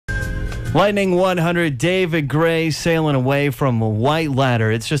Lightning 100, David Gray sailing away from a White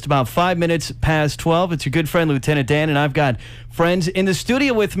Ladder. It's just about 5 minutes past 12. It's your good friend, Lieutenant Dan, and I've got friends in the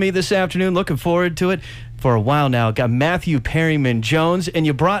studio with me this afternoon. Looking forward to it for a while now. Got Matthew Perryman Jones, and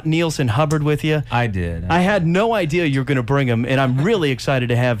you brought Nielsen Hubbard with you. I did. I had no idea you were going to bring him, and I'm really excited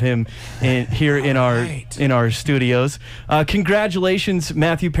to have him here in our studios. Congratulations,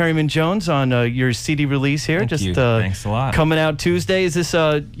 Matthew Perryman Jones, on your CD release here. Thank you. Thanks a lot. Coming out Tuesday. Is this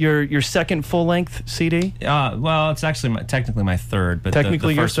your second full-length CD? Well, it's actually technically my third, but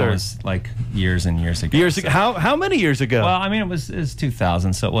technically the first one was like years and years ago. Years ago? How many years ago? Well, I mean, it was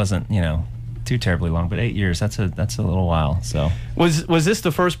 2000, so it wasn't, too terribly long, but 8 years, that's a little while. So was this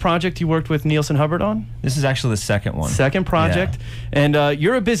the first project you worked with Nielsen Hubbard on? This is actually the second one. Second project. Yeah. And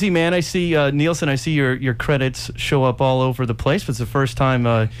you're a busy man. I see Nielsen, I see your credits show up all over the place. It's the first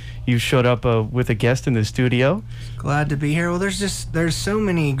time you showed up with a guest in the studio. Glad to be here. Well, there's so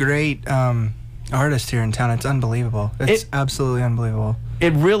many great artists here in town. It's unbelievable. It's absolutely unbelievable.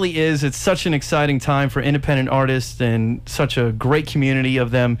 It really is. It's such an exciting time for independent artists and such a great community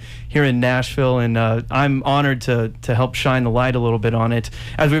of them here in Nashville. And I'm honored to help shine the light a little bit on it,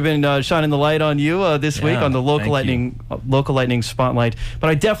 as we've been shining the light on you this week on the Local Lightning Spotlight.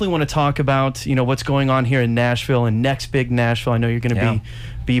 But I definitely want to talk about what's going on here in Nashville and Next Big Nashville. I know you're going to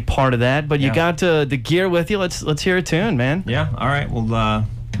be part of that. But you got the gear with you. Let's hear a tune, man. Yeah. All right. We'll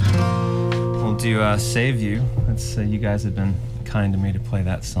do Save You. That's you guys have been kind to me to play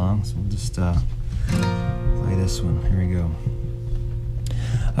that song, so we'll just play this one. Here we go.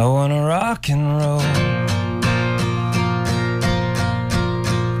 I wanna rock and roll,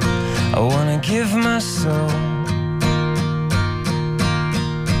 I wanna give my soul,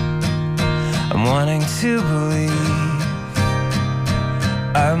 I'm wanting to believe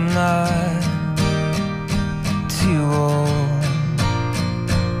I'm not too old.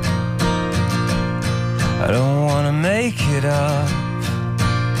 I don't wanna make it up,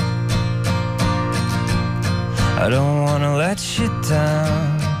 I don't wanna let you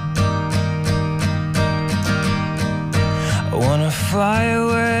down, I wanna fly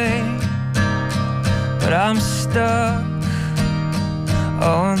away, but I'm stuck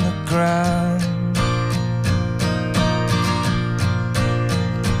on the ground.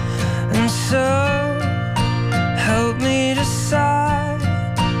 And so help me decide,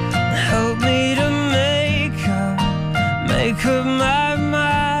 help me to make up my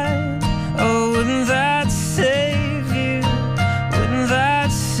mind. Oh, wouldn't that save you? Wouldn't that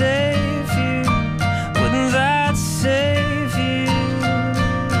save you? Wouldn't that save you?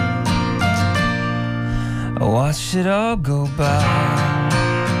 I watched it all go by,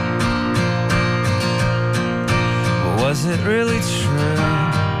 but was it really true?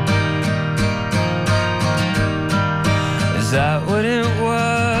 Is that what it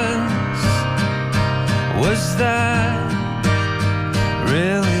was? Was that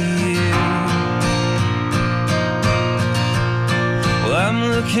really you? Well, I'm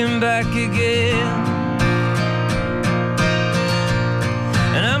looking back again,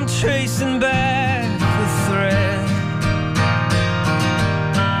 and I'm tracing back the thread.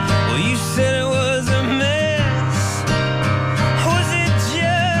 Well, you said it was a mess. Was it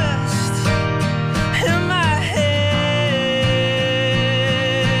just in my head?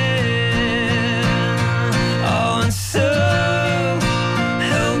 Oh, and so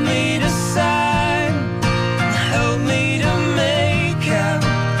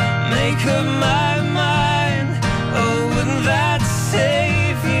of my mind. Oh, wouldn't that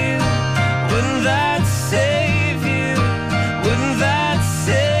save you? Wouldn't that save you? Wouldn't that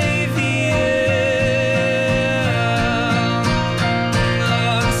save you?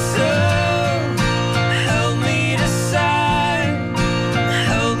 Oh, so help me decide,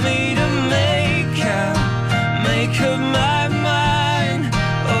 help me to make up my mind.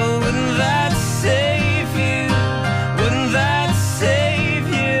 Oh, wouldn't that save you? Wouldn't that save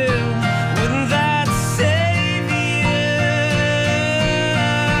you?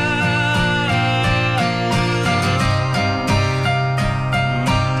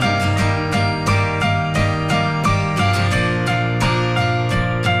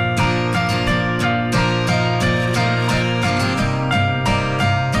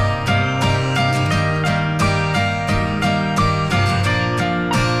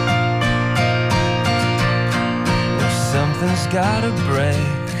 Something's gotta break.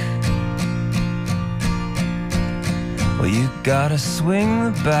 Well, you gotta swing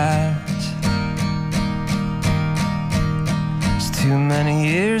the bat. It's too many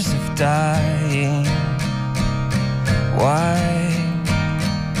years of dying. Why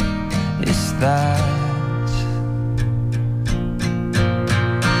is that?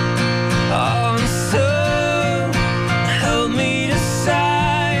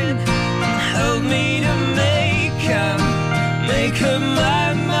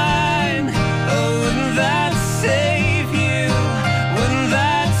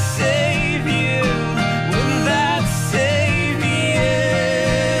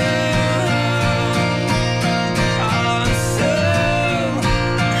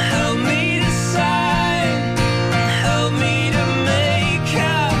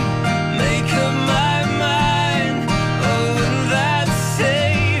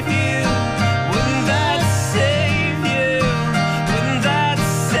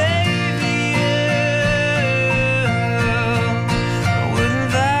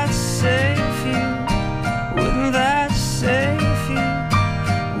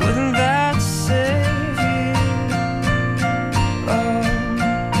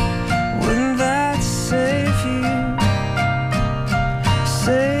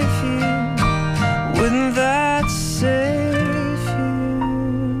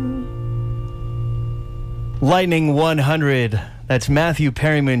 Lightning 100. That's Matthew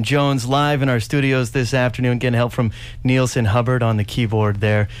Perryman Jones live in our studios this afternoon, getting help from Nielsen Hubbard on the keyboard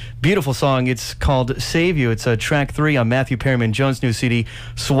there. Beautiful song. It's called Save You. It's track 3 on Matthew Perryman Jones' new CD,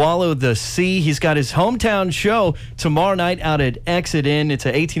 Swallow the Sea. He's got his hometown show tomorrow night out at Exit Inn. It's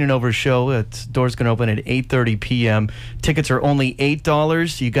an 18 and over show. Its doors going to open at 8:30 p.m. Tickets are only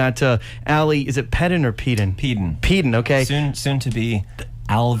 $8. You got Allie, is it Pedden or Peden? Peden, okay. Soon to be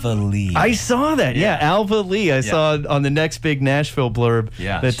Alva Lee. I saw that. Yeah, Alva Lee. I saw on the next big Nashville blurb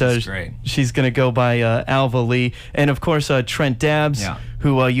that she's great. She's going to go by Alva Lee. And, of course, Trent Dabbs,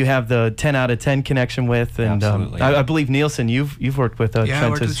 who you have the 10 out of 10 connection with. And I believe, Nielsen, you've worked with Trent. Yeah, I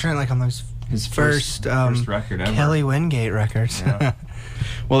worked with Trent like on those his first record ever. Kelly Wingate records. Yeah.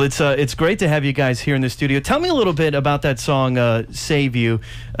 Well, it's great to have you guys here in the studio. Tell me a little bit about that song, Save You.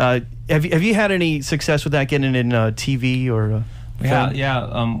 Have you had any success with that, getting in TV or...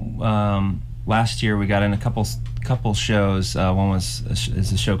 Last year we got in a couple shows. One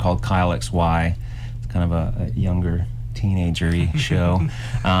is a show called Kyle XY. It's kind of a younger teenager-y show,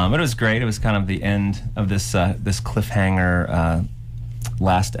 but it was great. It was kind of the end of this cliffhanger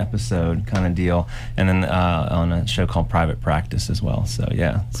last episode kind of deal, and then on a show called Private Practice as well. So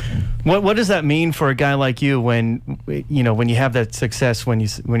yeah. What does that mean for a guy like you when you have that success, when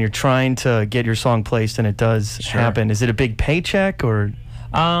you're trying to get your song placed and it does happen? Is it a big paycheck or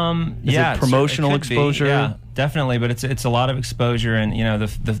is it promotional exposure? Yeah, definitely. But it's a lot of exposure, and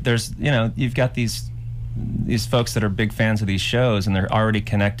there's you've got these folks that are big fans of these shows, and they're already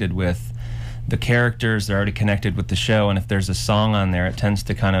connected with the characters, they're already connected with the show, and if there's a song on there, it tends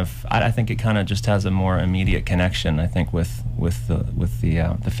to kind of, I think it kind of just has a more immediate connection, I think, with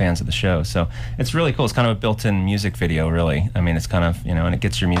the fans of the show. So it's really cool. It's kind of a built-in music video, really. I mean, it's kind of, and it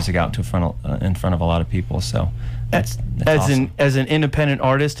gets your music out to in front of a lot of people. So that's awesome. As an independent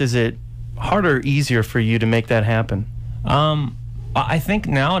artist, is it harder or easier for you to make that happen? I think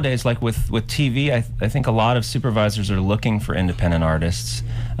nowadays, like with TV, I think a lot of supervisors are looking for independent artists.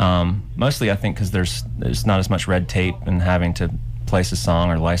 Mostly, I think, because there's not as much red tape in having to place a song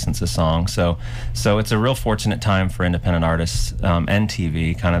or license a song. So it's a real fortunate time for independent artists and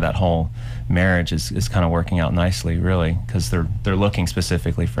TV. Kind of that whole marriage is kind of working out nicely, really, because they're looking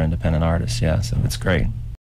specifically for independent artists. Yeah, so it's great.